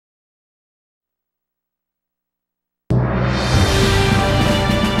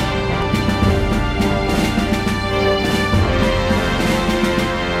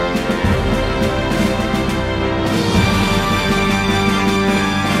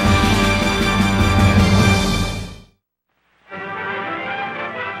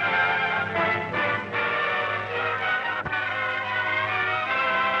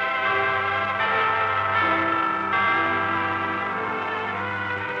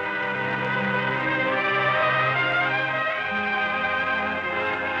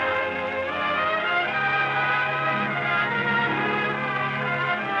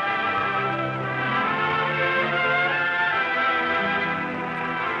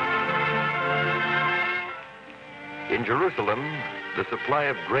In Jerusalem, the supply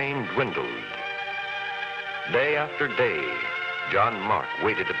of grain dwindled. Day after day, John Mark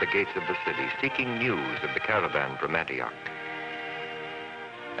waited at the gates of the city, seeking news of the caravan from Antioch.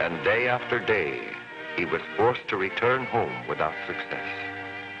 And day after day, he was forced to return home without success.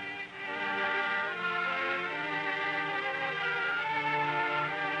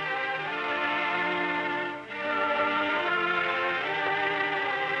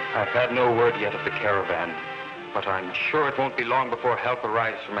 I've had no word yet of the caravan, but I'm sure it won't be long before help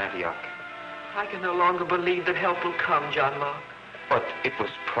arrives from Antioch. I can no longer believe that help will come, John Mark. But it was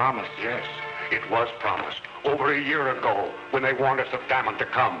promised. Yes, it was promised over a year ago when they warned us of famine to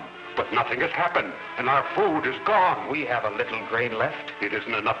come. But nothing has happened, and our food is gone. We have a little grain left. It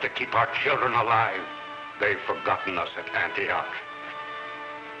isn't enough to keep our children alive. They've forgotten us at Antioch.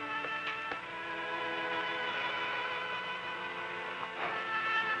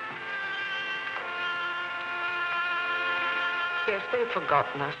 Yes, they've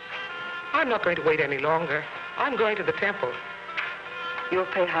forgotten us. I'm not going to wait any longer. I'm going to the temple. You'll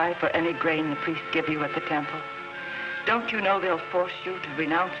pay high for any grain the priests give you at the temple. Don't you know they'll force you to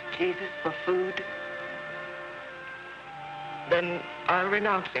renounce Jesus for food? Then I'll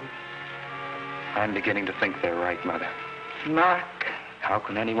renounce him. I'm beginning to think they're right, Mother. Mark. How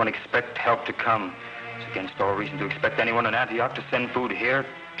can anyone expect help to come? It's against all reason to expect anyone in Antioch to send food here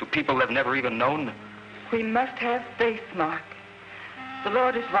to people they've never even known. We must have faith, Mark. The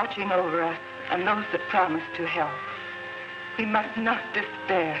Lord is watching over us and those that promise to help. We must not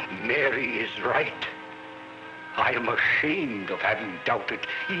despair. Mary is right. I am ashamed of having doubted,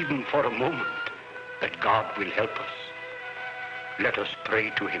 even for a moment, that God will help us. Let us pray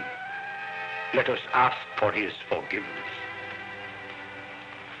to him. Let us ask for his forgiveness.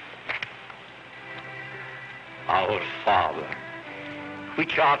 Our Father,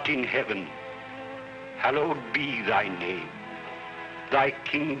 which art in heaven, hallowed be thy name. Thy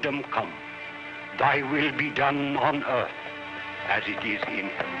kingdom come. Thy will be done on earth as it is in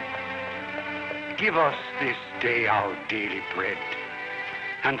heaven. Give us this day our daily bread,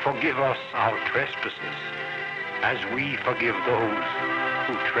 and forgive us our trespasses, as we forgive those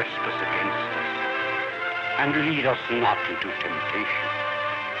who trespass against us. And lead us not into temptation,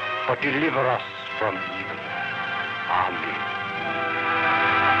 but deliver us from evil. Amen.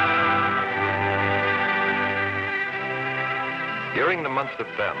 During the months of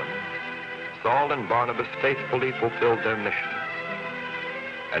famine, Saul and Barnabas faithfully fulfilled their mission.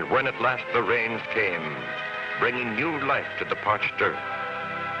 And when at last the rains came, bringing new life to the parched earth,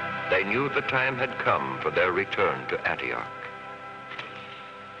 they knew the time had come for their return to Antioch.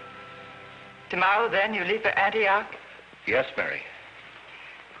 Tomorrow, then, you leave for Antioch? Yes, Mary.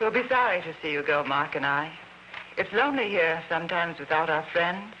 We'll be sorry to see you go, Mark and I. It's lonely here sometimes without our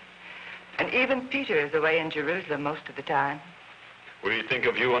friends. And even Peter is away in Jerusalem most of the time. We think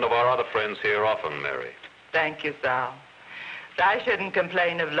of you and of our other friends here often, Mary. Thank you, Saul. I shouldn't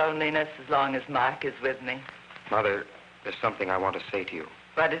complain of loneliness as long as Mark is with me. Mother, there's something I want to say to you.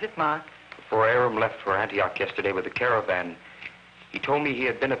 What is it, Mark? Before Aram left for Antioch yesterday with the caravan, he told me he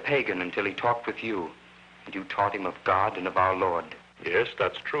had been a pagan until he talked with you, and you taught him of God and of our Lord. Yes,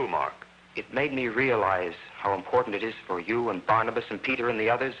 that's true, Mark. It made me realize how important it is for you and Barnabas and Peter and the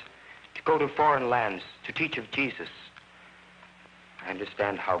others to go to foreign lands to teach of Jesus. I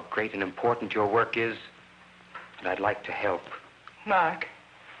understand how great and important your work is, and I'd like to help. Mark.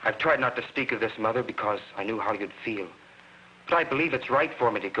 I've tried not to speak of this, Mother, because I knew how you'd feel. But I believe it's right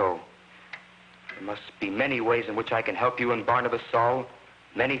for me to go. There must be many ways in which I can help you and Barnabas, Saul.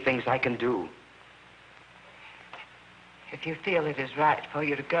 Many things I can do. If you feel it is right for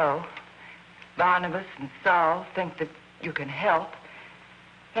you to go, Barnabas and Saul think that you can help,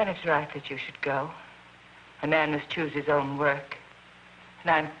 then it's right that you should go. A man must choose his own work. And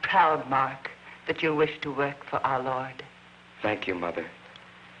I'm proud, Mark, that you wish to work for our Lord. Thank you, Mother.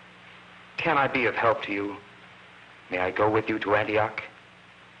 Can I be of help to you? May I go with you to Antioch?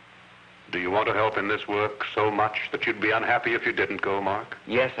 Do you want to help in this work so much that you'd be unhappy if you didn't go, Mark?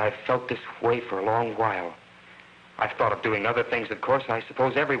 Yes, I've felt this way for a long while. I've thought of doing other things, of course. I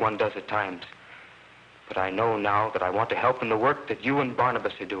suppose everyone does at times. But I know now that I want to help in the work that you and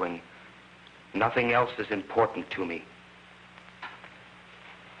Barnabas are doing. Nothing else is important to me.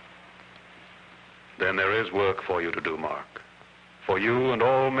 Then there is work for you to do, Mark. For you and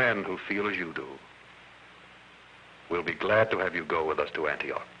all men who feel as you do. We'll be glad to have you go with us to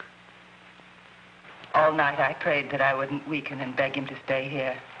Antioch. All night I prayed that I wouldn't weaken and beg him to stay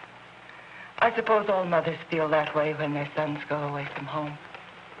here. I suppose all mothers feel that way when their sons go away from home.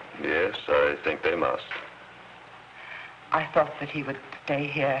 Yes, I think they must. I thought that he would stay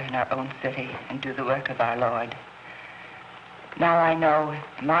here in our own city and do the work of our Lord. Now I know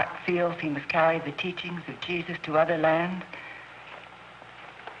if Mark feels he must carry the teachings of Jesus to other lands,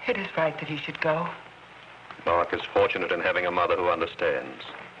 it is right that he should go. Mark is fortunate in having a mother who understands.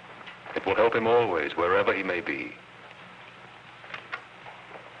 It will help him always, wherever he may be.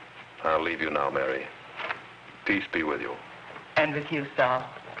 I'll leave you now, Mary. Peace be with you. And with you, Saul.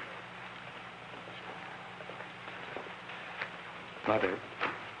 Mother,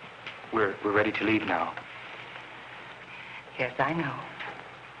 we're ready to leave now. Yes, I know.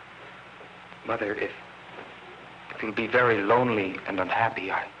 Mother, if you'll be very lonely and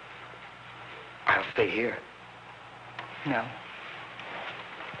unhappy, I'll stay here. No.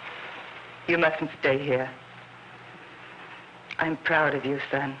 You mustn't stay here. I'm proud of you,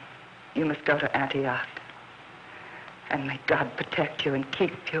 son. You must go to Antioch. And may God protect you and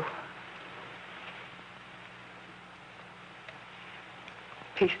keep you.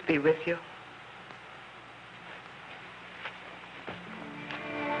 Peace be with you.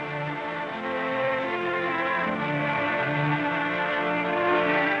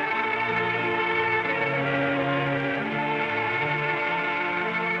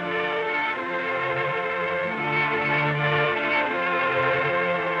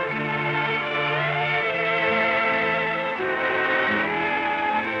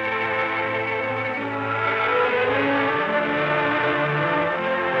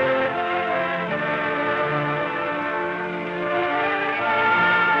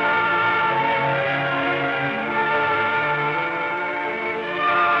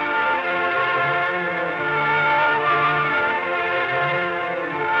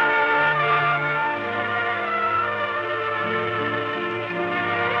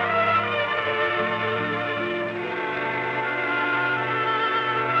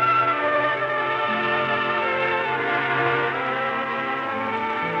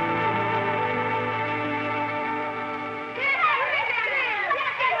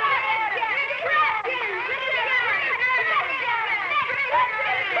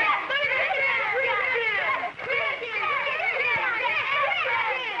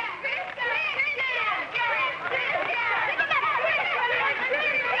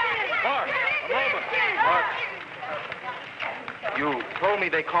 You told me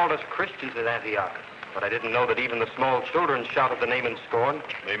they called us Christians at Antioch, but I didn't know that even the small children shouted the name in scorn.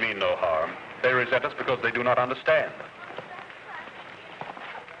 They mean no harm. They resent us because they do not understand.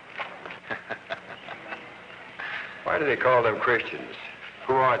 Why do they call them Christians?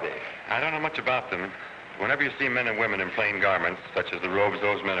 Who are they? I don't know much about them. Whenever you see men and women in plain garments, such as the robes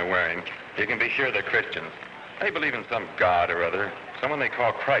those men are wearing, you can be sure they're Christians. They believe in some god or other, someone they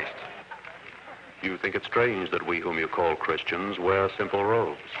call Christ. You think it strange that we whom you call Christians wear simple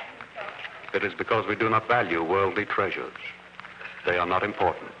robes. It is because we do not value worldly treasures. They are not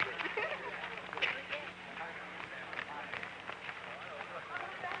important.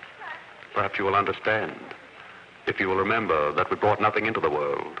 Perhaps you will understand if you will remember that we brought nothing into the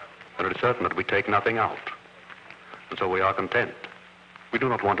world, and it is certain that we take nothing out. And so we are content. We do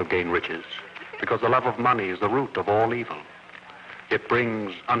not want to gain riches, because the love of money is the root of all evil. It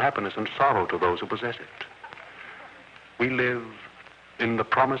brings unhappiness and sorrow to those who possess it. We live in the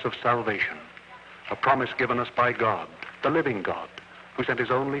promise of salvation, a promise given us by God, the living God, who sent his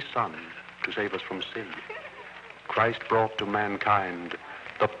only Son to save us from sin. Christ brought to mankind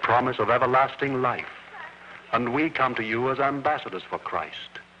the promise of everlasting life, and we come to you as ambassadors for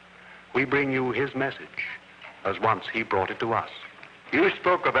Christ. We bring you his message, as once he brought it to us. You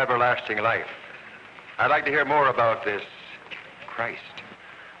spoke of everlasting life. I'd like to hear more about this Christ.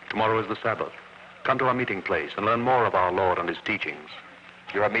 Tomorrow is the Sabbath. Come to our meeting place and learn more of our Lord and his teachings.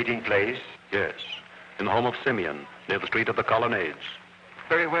 Your meeting place? Yes, in the home of Simeon, near the Street of the Colonnades.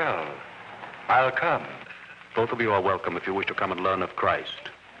 Very well. I'll come. Both of you are welcome if you wish to come and learn of Christ.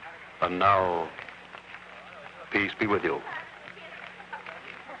 And now, peace be with you.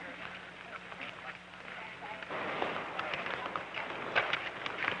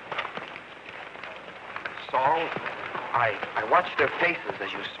 Saul, I watched their faces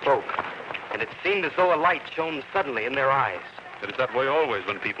as you spoke, and it seemed as though a light shone suddenly in their eyes. It is that way always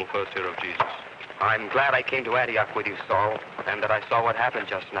when people first hear of Jesus. I'm glad I came to Antioch with you, Saul, and that I saw what happened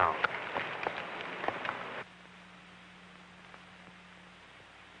just now.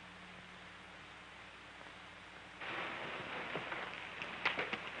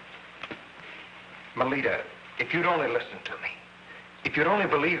 Melita, if you'd only listen to me, if you'd only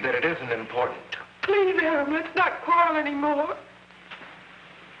believe that it isn't important. Please, Aaron, let's not quarrel anymore.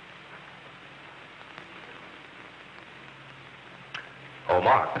 Oh,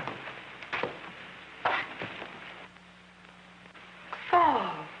 Mark.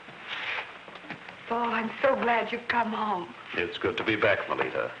 Saul. Saul. I'm so glad you've come home. It's good to be back,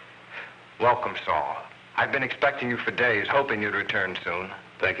 Melita. Welcome, Saul. I've been expecting you for days, hoping you'd return soon.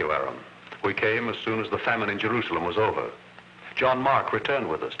 Thank you, Aram. We came as soon as the famine in Jerusalem was over. John Mark returned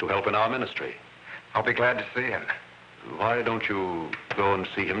with us to help in our ministry. I'll be glad to see him. Why don't you go and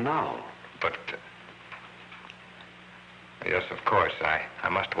see him now? But, yes, of course, I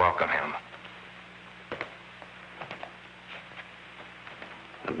must welcome him.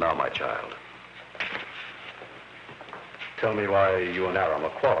 And now, my child, tell me why you and Aram are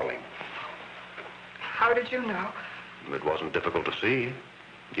quarreling. How did you know? It wasn't difficult to see.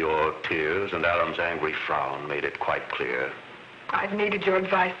 Your tears and Aram's angry frown made it quite clear. I've needed your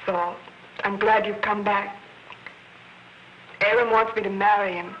advice, Saul. I'm glad you've come back. Aram wants me to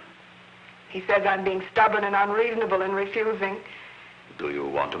marry him. He says I'm being stubborn and unreasonable in refusing. Do you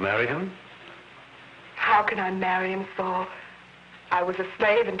want to marry him? How can I marry him, Saul? I was a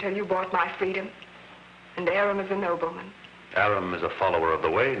slave until you bought my freedom. And Aram is a nobleman. Aram is a follower of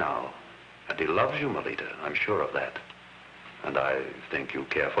the way now. And he loves you, Melita. I'm sure of that. And I think you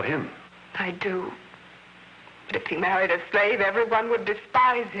care for him. I do. But if he married a slave, everyone would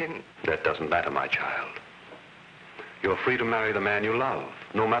despise him. That doesn't matter, my child. You're free to marry the man you love,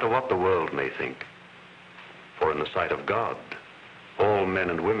 no matter what the world may think. For in the sight of God, all men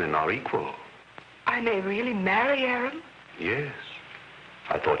and women are equal. I may really marry Aram? Yes.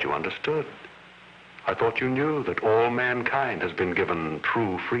 I thought you understood. I thought you knew that all mankind has been given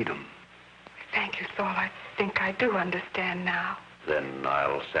true freedom. Thank you, Saul. I think I do understand now. Then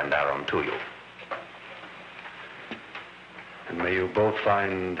I'll send Aram to you. And may you both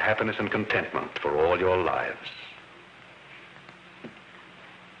find happiness and contentment for all your lives.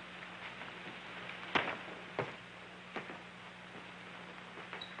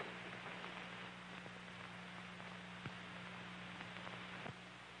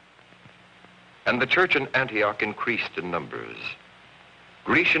 And the church in Antioch increased in numbers.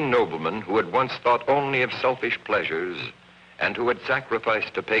 Grecian noblemen who had once thought only of selfish pleasures and who had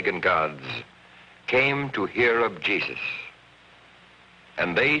sacrificed to pagan gods came to hear of Jesus.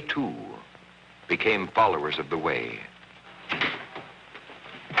 And they, too, became followers of the way.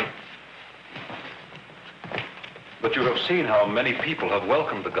 But you have seen how many people have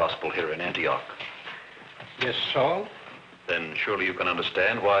welcomed the gospel here in Antioch. Yes, Saul? Then surely you can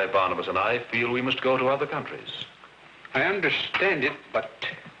understand why Barnabas and I feel we must go to other countries. I understand it, but...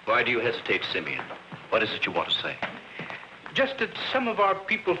 Why do you hesitate, Simeon? What is it you want to say? just that some of our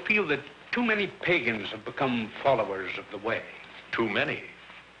people feel that too many pagans have become followers of the way. Too many?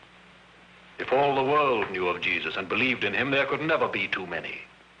 If all the world knew of Jesus and believed in him, there could never be too many.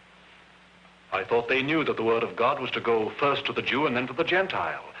 I thought they knew that the word of God was to go first to the Jew and then to the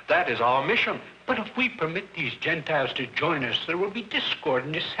Gentile. That is our mission. But if we permit these Gentiles to join us, there will be discord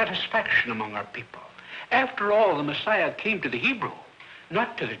and dissatisfaction among our people. After all, the Messiah came to the Hebrew,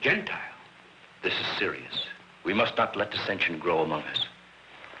 not to the Gentile. This is serious. We must not let dissension grow among us.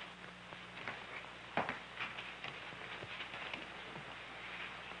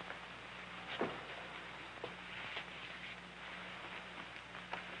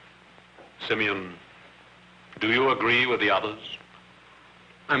 Simeon, do you agree with the others?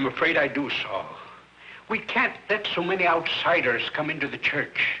 I'm afraid I do, Saul. We can't let so many outsiders come into the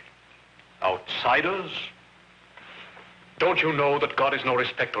church. Outsiders? Don't you know that God is no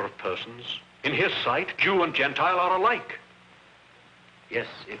respecter of persons? In his sight, Jew and Gentile are alike. Yes,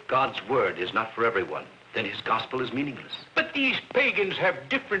 if God's word is not for everyone, then his gospel is meaningless. But these pagans have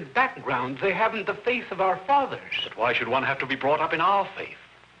different backgrounds. They haven't the faith of our fathers. But why should one have to be brought up in our faith?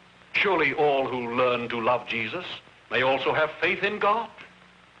 Surely all who learn to love Jesus may also have faith in God.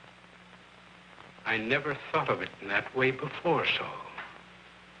 I never thought of it in that way before, Saul.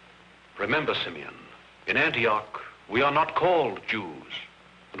 Remember, Simeon, in Antioch, we are not called Jews,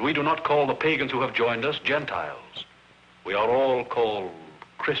 and we do not call the pagans who have joined us Gentiles. We are all called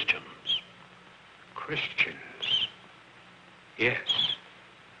Christians. Christians? Yes.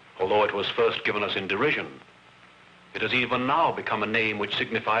 Although it was first given us in derision, it has even now become a name which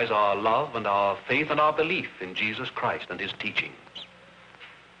signifies our love and our faith and our belief in Jesus Christ and his teachings.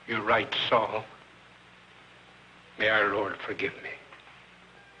 You're right, Saul. May our Lord forgive me.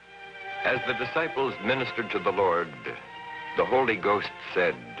 As the disciples ministered to the Lord, the Holy Ghost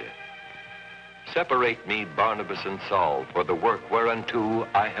said, "Separate me, Barnabas and Saul, for the work whereunto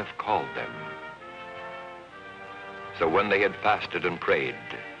I have called them." So when they had fasted and prayed,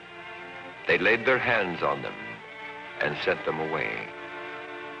 they laid their hands on them and sent them away.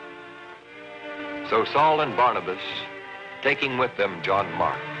 So Saul and Barnabas, taking with them John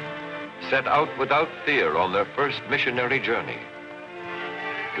Mark, set out without fear on their first missionary journey.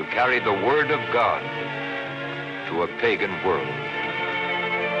 to carry the word of God to a pagan world.